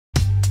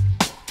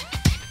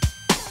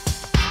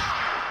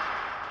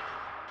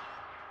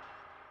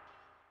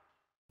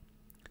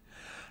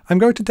I'm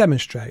going to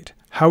demonstrate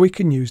how we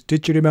can use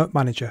Digi Remote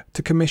Manager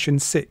to commission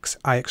 6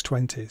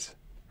 IX20s.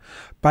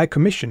 By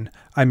commission,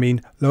 I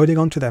mean loading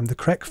onto them the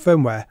correct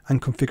firmware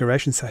and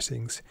configuration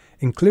settings,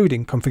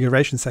 including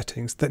configuration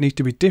settings that need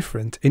to be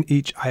different in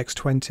each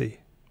IX20.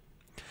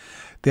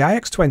 The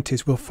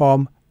IX20s will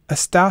form a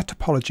star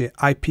topology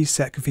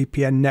IPsec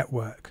VPN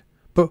network.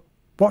 But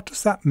what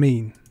does that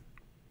mean?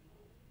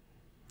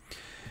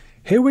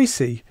 Here we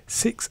see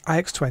 6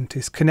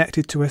 IX20s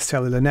connected to a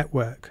cellular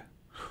network.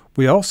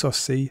 We also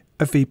see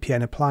a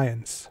VPN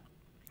appliance.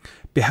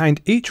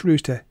 Behind each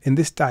router in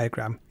this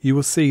diagram, you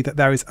will see that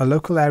there is a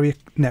local area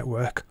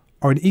network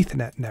or an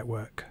Ethernet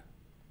network.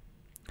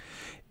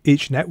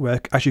 Each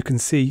network, as you can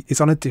see, is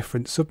on a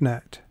different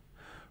subnet.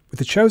 With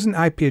the chosen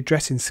IP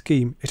addressing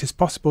scheme, it is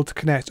possible to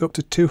connect up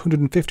to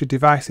 250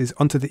 devices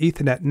onto the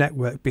Ethernet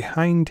network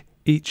behind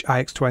each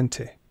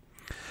IX20.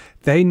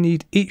 They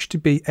need each to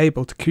be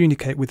able to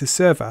communicate with the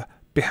server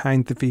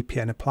behind the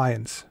VPN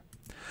appliance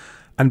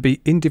and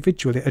be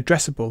individually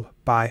addressable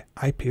by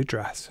IP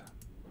address.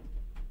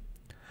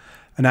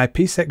 An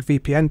IPsec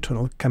VPN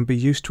tunnel can be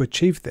used to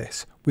achieve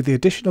this, with the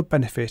additional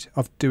benefit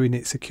of doing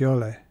it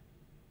securely.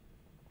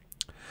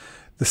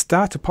 The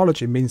star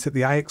topology means that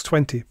the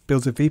IX20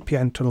 builds a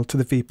VPN tunnel to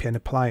the VPN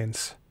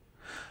appliance,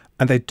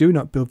 and they do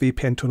not build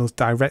VPN tunnels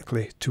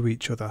directly to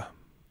each other.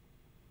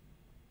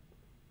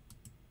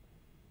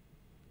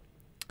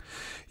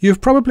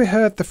 You've probably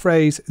heard the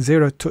phrase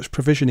zero-touch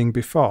provisioning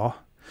before.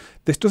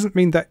 This doesn't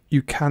mean that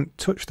you can't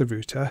touch the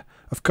router.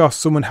 Of course,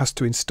 someone has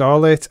to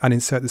install it and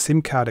insert the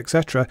SIM card,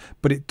 etc.,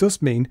 but it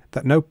does mean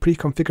that no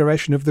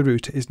pre-configuration of the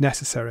router is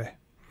necessary.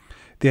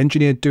 The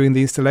engineer doing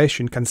the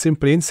installation can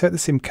simply insert the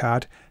SIM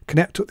card,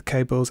 connect up the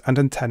cables and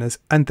antennas,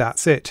 and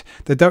that's it.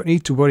 They don't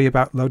need to worry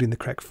about loading the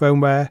correct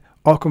firmware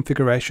or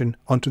configuration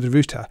onto the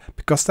router,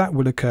 because that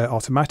will occur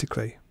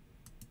automatically.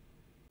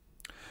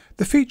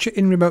 The feature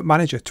in Remote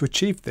Manager to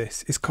achieve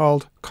this is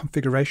called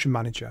Configuration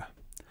Manager,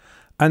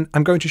 and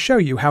I'm going to show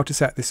you how to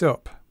set this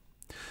up.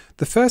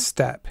 The first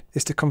step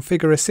is to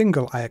configure a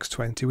single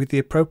IX20 with the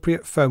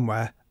appropriate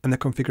firmware and the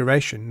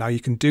configuration. Now,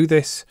 you can do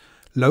this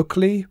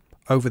locally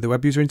over the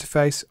web user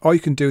interface, or you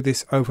can do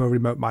this over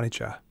Remote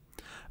Manager.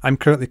 I'm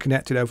currently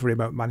connected over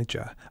Remote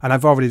Manager, and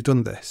I've already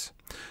done this.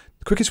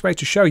 The quickest way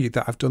to show you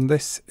that I've done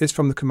this is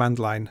from the command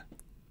line.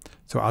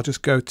 So I'll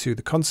just go to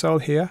the console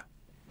here.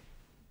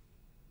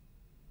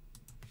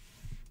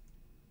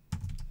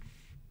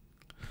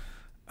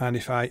 And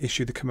if I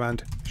issue the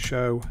command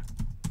show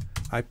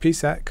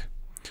IPsec,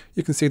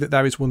 you can see that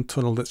there is one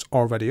tunnel that's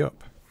already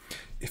up.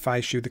 If I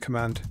issue the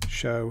command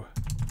show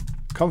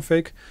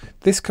config,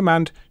 this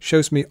command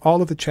shows me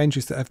all of the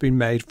changes that have been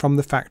made from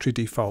the factory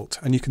default,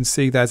 and you can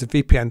see there's a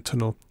VPN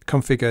tunnel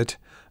configured,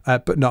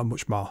 but not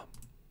much more.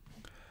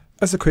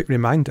 As a quick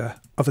reminder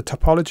of the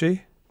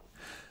topology,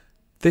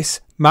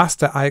 this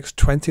master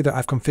IX20 that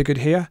I've configured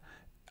here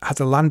has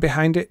a LAN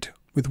behind it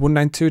with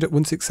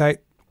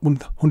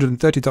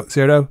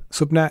 192.168.130.0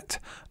 subnet,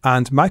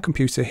 and my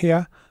computer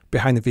here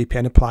behind the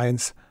VPN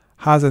appliance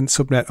has a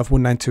subnet of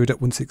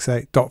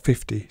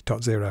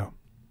 192.168.50.0.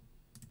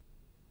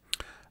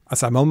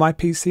 As I'm on my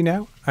PC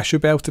now, I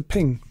should be able to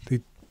ping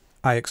the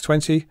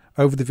IX20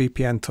 over the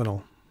VPN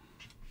tunnel.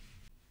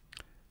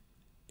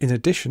 In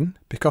addition,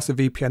 because the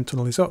VPN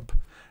tunnel is up,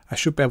 I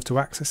should be able to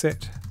access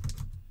it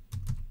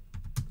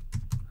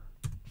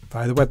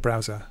via the web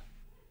browser.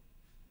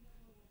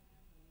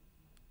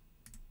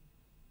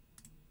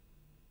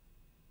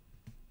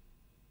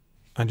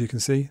 And you can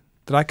see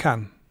that I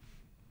can.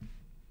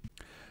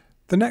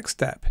 The next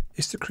step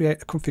is to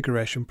create a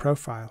configuration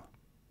profile.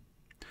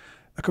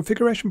 A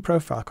configuration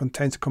profile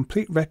contains a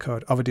complete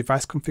record of a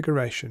device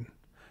configuration,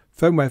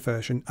 firmware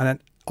version, and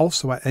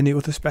also any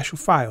other special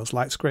files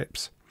like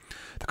scripts.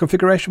 The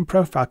configuration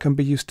profile can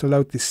be used to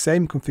load this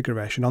same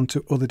configuration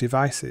onto other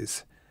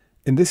devices.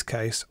 In this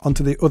case,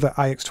 onto the other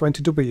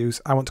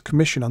IX20Ws I want to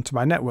commission onto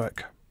my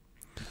network.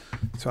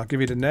 So I'll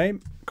give it a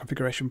name,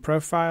 configuration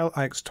profile,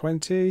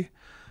 IX20.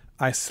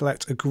 I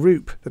select a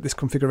group that this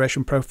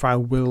configuration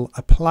profile will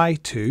apply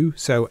to,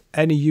 so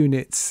any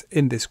units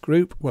in this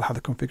group will have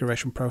the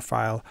configuration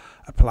profile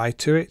applied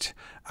to it.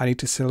 I need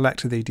to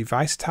select the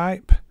device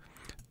type,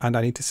 and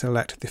I need to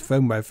select the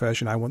firmware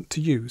version I want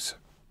to use.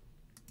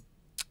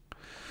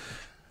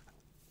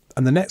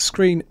 On the next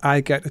screen, I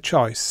get a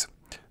choice.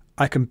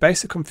 I can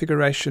base a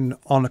configuration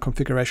on a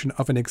configuration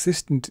of an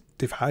existing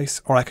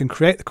device, or I can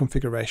create the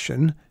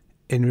configuration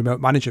in Remote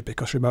Manager,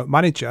 because Remote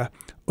Manager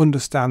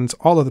understands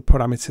all of the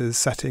parameters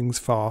settings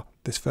for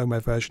this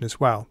firmware version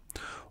as well.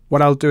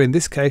 What I'll do in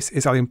this case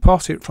is I'll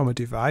import it from a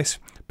device,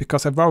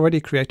 because I've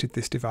already created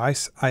this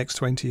device,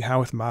 IX20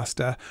 Howarth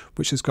Master,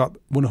 which has got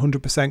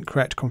 100%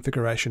 correct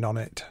configuration on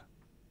it.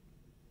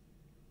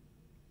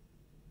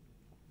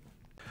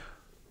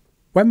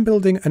 When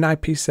building an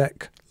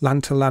IPsec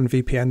LAN-to-LAN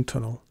VPN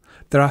tunnel,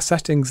 there are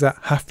settings that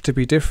have to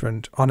be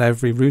different on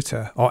every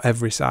router or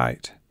every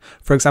site.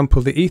 For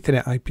example, the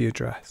Ethernet IP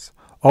address.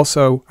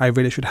 Also, I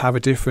really should have a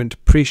different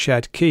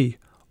pre-shared key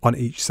on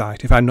each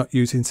site if I'm not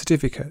using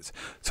certificates.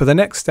 So the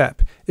next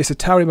step is to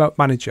tell Remote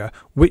Manager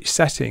which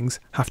settings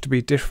have to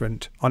be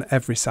different on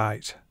every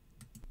site.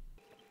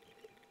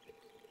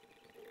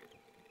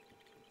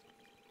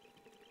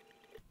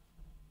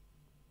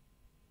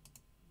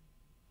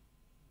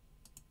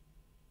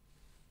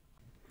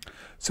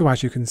 So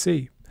as you can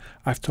see,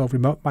 I've told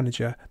Remote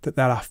Manager that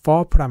there are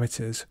 4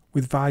 parameters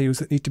with values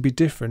that need to be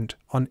different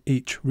on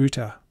each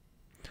router.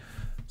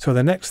 So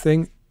the next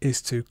thing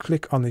is to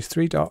click on these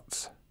 3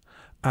 dots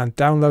and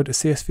download a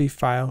CSV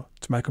file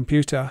to my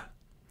computer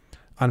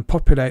and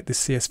populate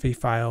this CSV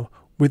file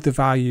with the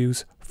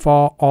values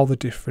for all the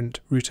different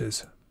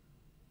routers.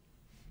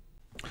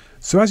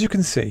 So as you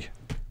can see,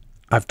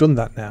 I've done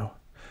that now.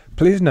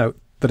 Please note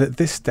that at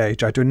this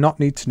stage I do not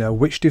need to know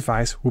which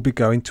device will be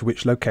going to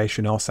which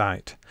location or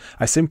site.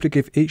 I simply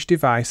give each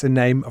device a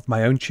name of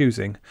my own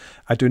choosing.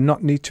 I do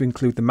not need to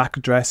include the MAC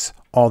address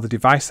or the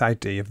device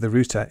ID of the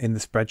router in the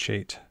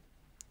spreadsheet.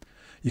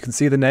 You can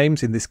see the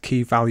names in this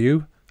key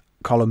value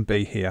column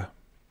B here.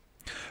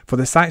 For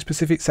the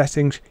site-specific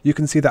settings, you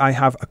can see that I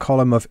have a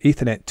column of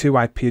Ethernet 2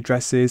 IP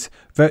addresses,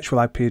 virtual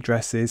IP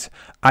addresses,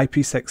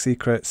 IPsec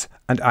secrets,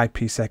 and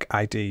IPsec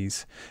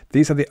IDs.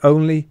 These are the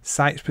only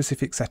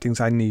site-specific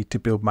settings I need to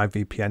build my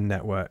VPN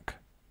network.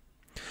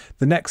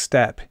 The next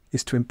step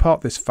is to import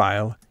this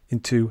file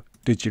into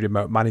Digi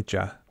Remote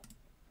Manager.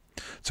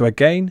 So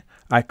again,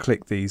 I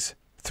click these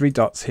 3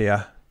 dots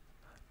here,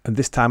 and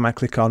this time I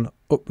click on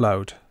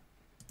Upload.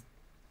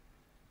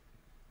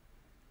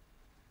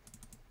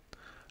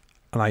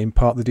 And I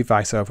import the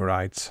device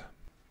overrides.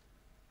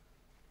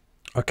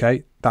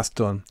 Okay, that's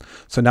done.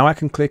 So now I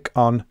can click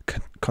on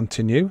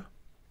Continue.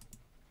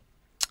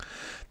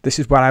 This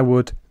is where I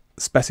would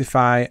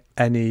specify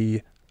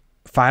any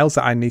files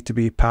that I need to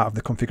be part of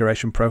the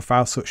configuration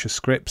profile, such as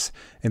scripts.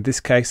 In this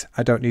case,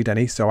 I don't need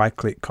any, so I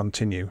click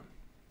Continue.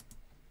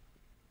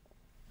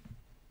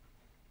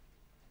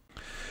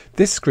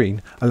 This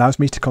screen allows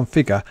me to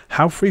configure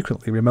how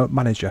frequently Remote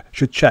Manager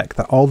should check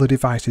that all the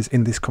devices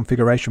in this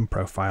configuration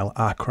profile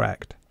are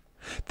correct.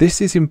 This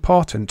is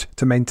important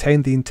to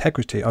maintain the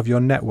integrity of your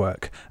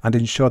network and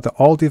ensure that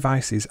all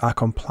devices are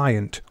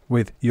compliant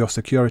with your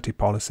security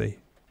policy.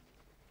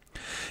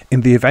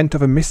 In the event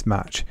of a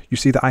mismatch, you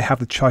see that I have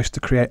the choice to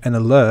create an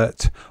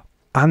alert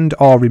and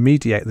or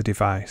remediate the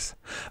device.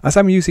 As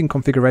I'm using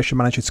Configuration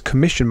Manager to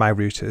commission my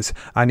routers,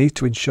 I need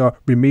to ensure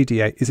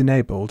remediate is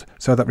enabled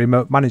so that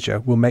Remote Manager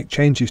will make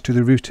changes to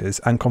the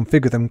routers and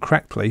configure them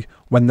correctly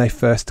when they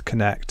first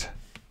connect.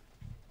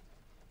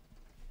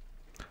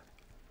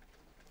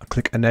 I'll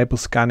click Enable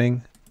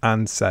Scanning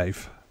and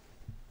Save.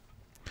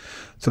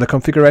 So the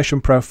configuration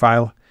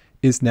profile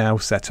is now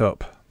set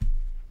up.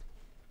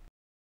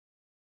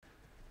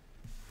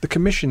 The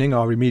commissioning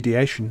or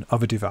remediation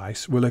of a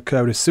device will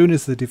occur as soon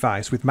as the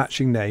device with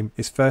matching name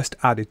is first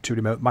added to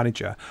Remote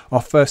Manager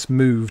or first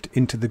moved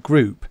into the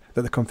group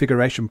that the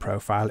configuration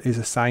profile is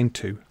assigned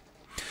to.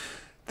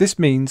 This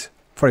means,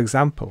 for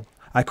example,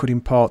 I could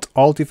import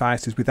all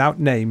devices without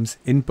names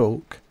in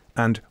bulk,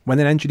 and when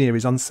an engineer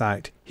is on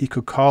site, he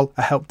could call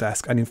a help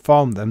desk and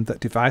inform them that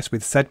device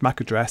with said MAC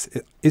address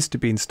is to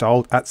be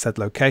installed at said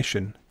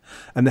location,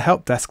 and the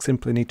help desk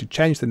simply need to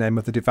change the name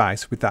of the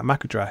device with that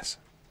MAC address.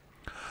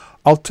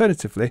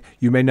 Alternatively,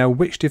 you may know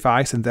which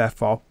device and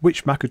therefore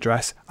which MAC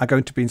address are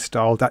going to be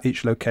installed at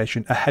each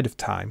location ahead of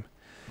time.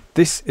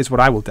 This is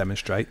what I will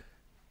demonstrate.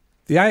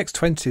 The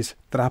IX20s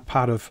that are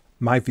part of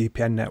my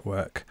VPN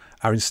network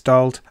are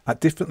installed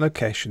at different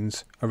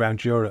locations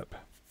around Europe.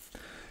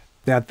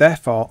 They are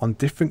therefore on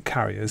different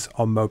carriers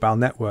on mobile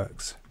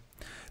networks.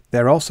 They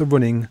are also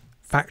running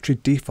factory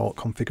default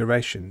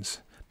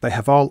configurations. They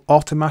have all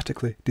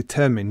automatically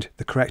determined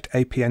the correct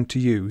APN to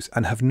use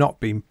and have not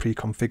been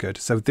pre-configured,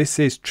 so this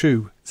is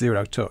true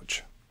zero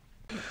touch.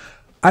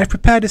 I've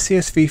prepared a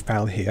CSV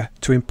file here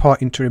to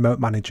import into Remote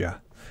Manager.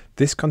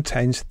 This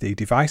contains the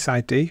device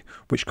ID,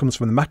 which comes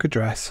from the MAC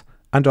address,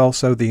 and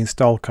also the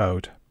install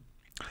code.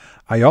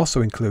 I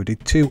also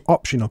included 2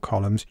 optional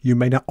columns you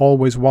may not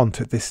always want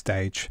at this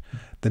stage.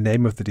 The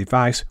name of the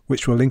device,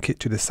 which will link it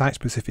to the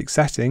site-specific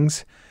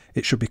settings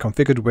it should be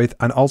configured with,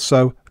 and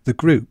also the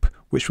group,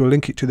 which will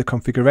link it to the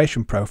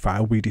configuration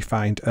profile we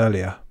defined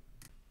earlier.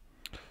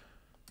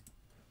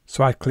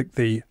 So I click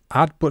the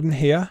Add button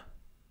here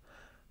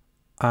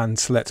and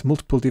select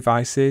multiple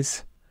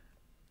devices,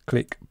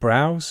 click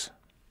Browse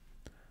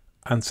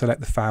and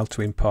select the file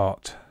to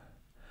import,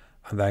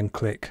 and then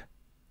click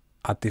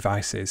Add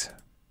Devices.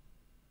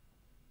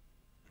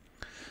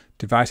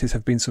 Devices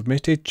have been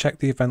submitted. Check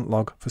the event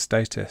log for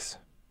status.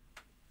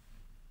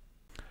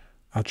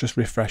 I'll just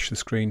refresh the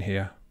screen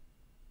here.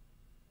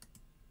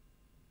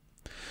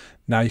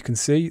 Now you can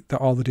see that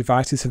all the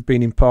devices have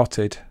been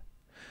imported.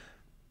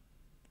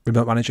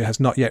 Remote Manager has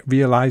not yet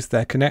realized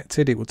they're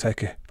connected. It will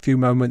take a few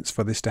moments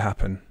for this to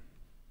happen.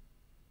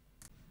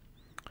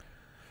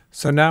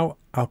 So now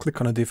I'll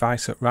click on a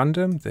device at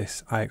random,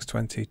 this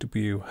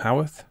IX20W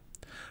Howarth,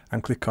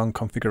 and click on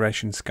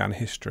Configuration Scan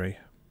History.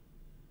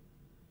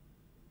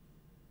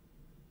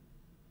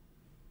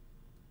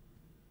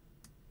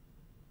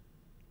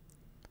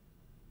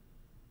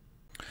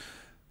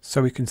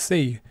 So we can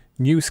see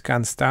new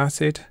scan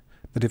started.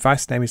 The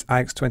device name is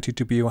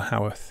IX20W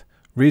Howarth.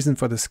 Reason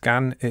for the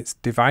scan, it's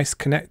device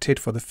connected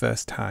for the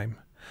first time.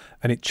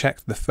 And it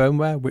checked the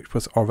firmware, which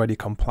was already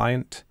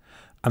compliant.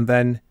 And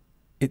then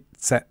it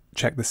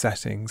checked the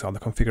settings on the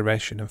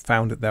configuration and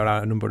found that there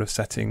are a number of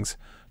settings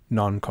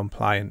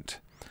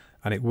non-compliant.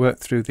 And it worked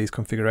through these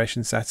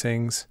configuration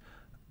settings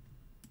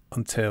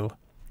until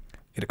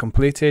it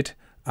completed,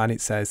 and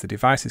it says the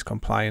device is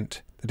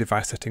compliant, the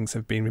device settings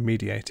have been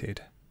remediated.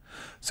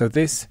 So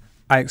this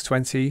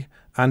IX20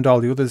 and all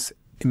the others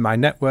in my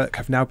network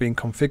have now been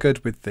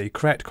configured with the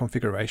correct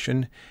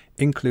configuration,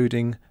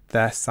 including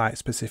their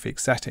site-specific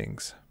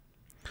settings.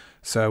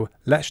 So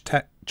let's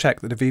check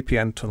that the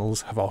VPN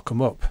tunnels have all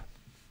come up.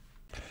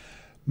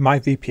 My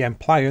VPN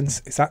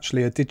appliance is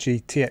actually a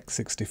Digi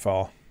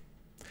TX64.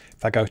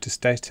 If I go to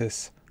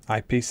status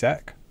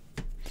IPsec,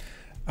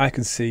 I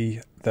can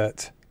see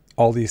that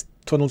all these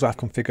tunnels I've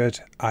configured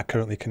are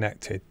currently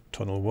connected.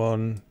 Tunnel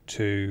 1,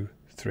 2,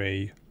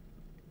 3,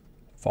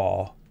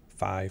 4,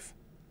 5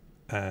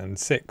 and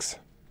 6.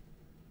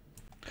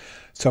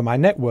 So my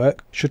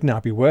network should now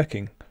be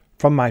working.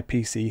 From my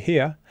PC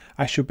here,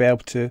 I should be able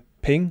to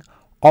ping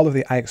all of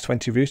the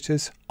IX20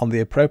 routers on the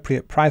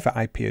appropriate private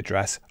IP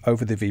address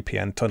over the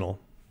VPN tunnel.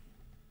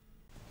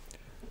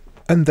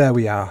 And there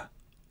we are,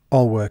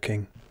 all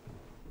working.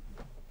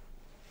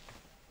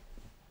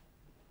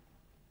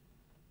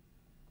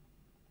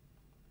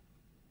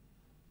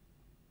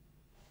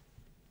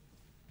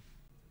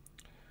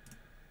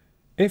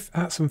 If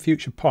at some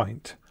future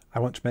point I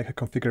want to make a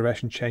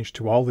configuration change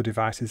to all the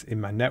devices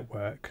in my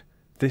network,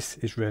 this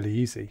is really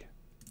easy.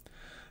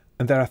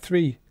 And there are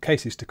 3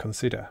 cases to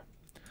consider.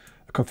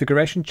 A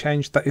configuration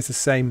change that is the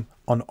same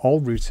on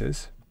all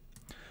routers,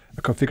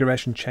 a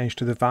configuration change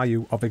to the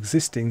value of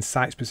existing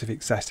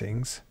site-specific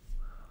settings,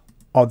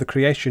 or the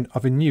creation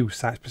of a new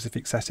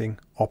site-specific setting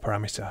or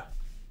parameter.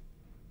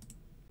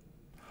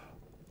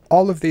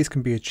 All of these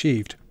can be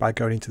achieved by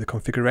going into the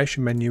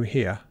configuration menu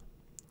here,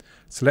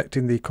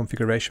 selecting the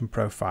configuration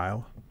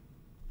profile,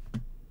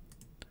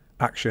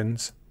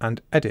 actions and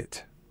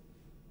edit.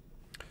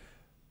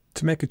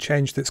 To make a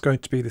change that's going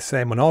to be the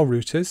same on all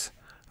routers,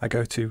 I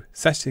go to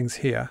settings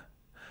here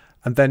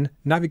and then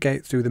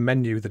navigate through the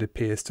menu that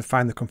appears to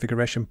find the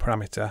configuration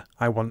parameter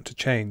I want to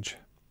change.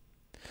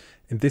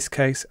 In this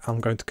case, I'm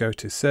going to go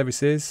to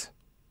services,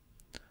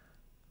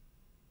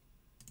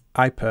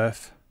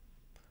 iPerf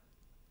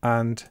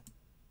and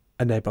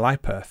enable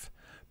iPerf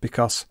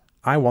because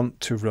I want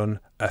to run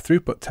a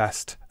throughput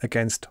test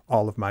against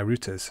all of my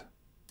routers.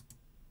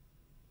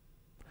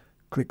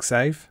 Click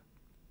Save.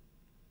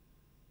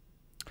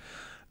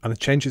 And the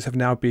changes have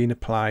now been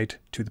applied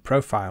to the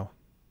profile.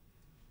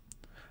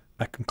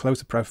 I can close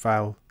the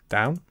profile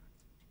down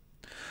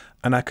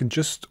and I can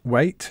just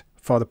wait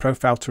for the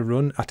profile to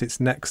run at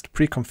its next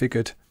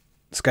pre-configured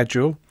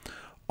schedule,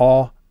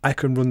 or I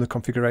can run the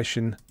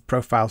configuration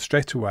profile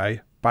straight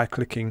away by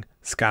clicking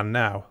Scan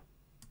Now.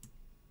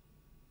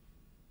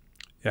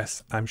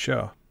 Yes, I'm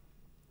sure.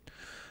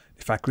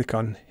 If I click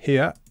on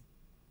here,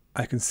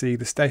 I can see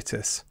the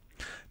status.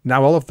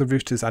 Now all of the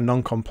routers are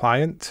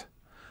non-compliant,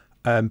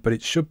 but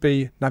it should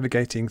be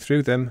navigating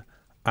through them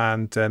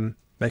and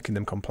making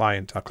them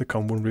compliant. I'll click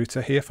on one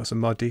router here for some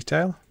more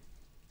detail.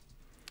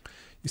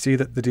 You see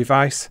that the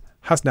device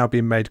has now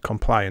been made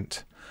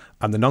compliant,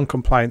 and the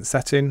non-compliant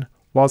setting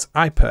was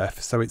iPerf,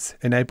 so it's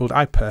enabled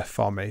iPerf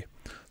for me.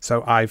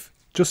 So I've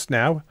just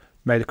now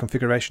made a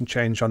configuration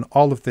change on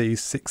all of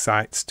these 6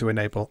 sites to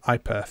enable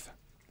iPerf.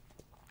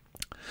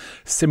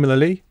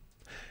 Similarly,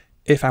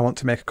 if I want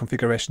to make a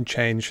configuration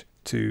change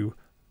to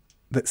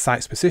the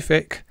site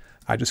specific,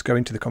 I just go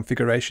into the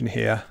configuration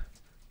here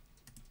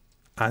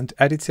and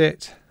edit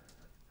it,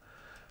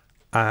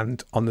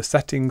 and on the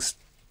settings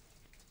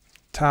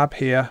tab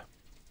here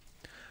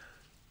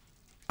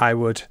I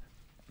would,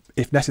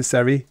 if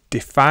necessary,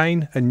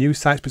 define a new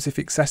site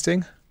specific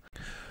setting.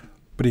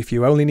 But if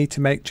you only need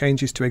to make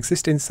changes to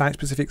existing site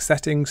specific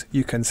settings,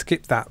 you can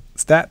skip that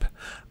step.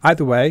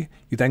 Either way,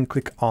 you then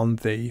click on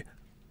the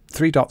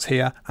 3 dots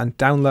here and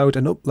download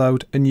and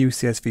upload a new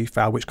CSV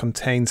file which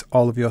contains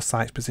all of your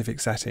site specific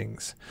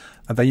settings.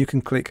 And then you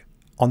can click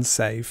on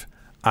Save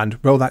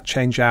and roll that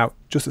change out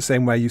just the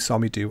same way you saw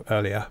me do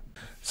earlier.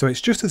 So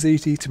it's just as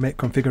easy to make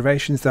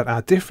configurations that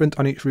are different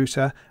on each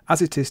router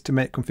as it is to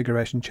make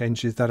configuration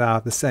changes that are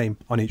the same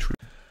on each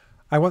router.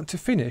 I want to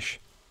finish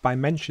by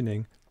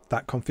mentioning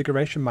that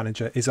Configuration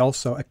Manager is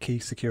also a key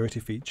security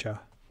feature.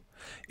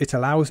 It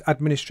allows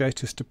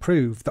administrators to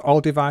prove that all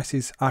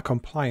devices are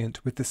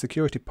compliant with the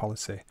security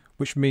policy,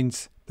 which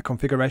means the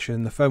configuration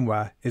in the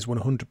firmware is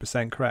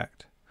 100%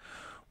 correct.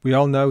 We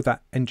all know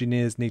that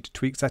engineers need to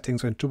tweak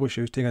settings when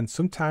troubleshooting, and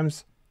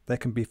sometimes they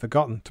can be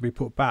forgotten to be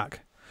put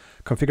back.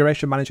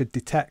 Configuration Manager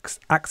detects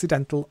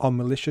accidental or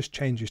malicious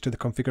changes to the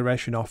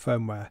configuration or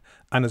firmware,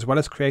 and as well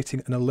as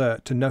creating an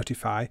alert to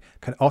notify,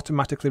 can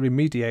automatically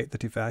remediate the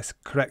device,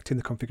 correcting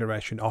the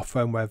configuration or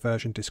firmware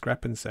version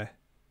discrepancy.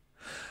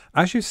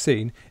 As you've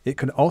seen, it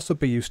can also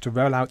be used to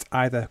roll out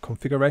either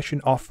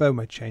configuration or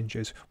firmware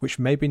changes which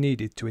may be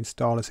needed to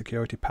install a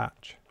security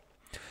patch.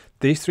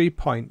 These 3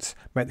 points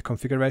make the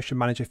Configuration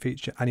Manager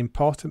feature an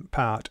important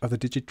part of the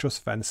Digi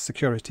TrustVen's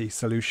security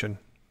solution.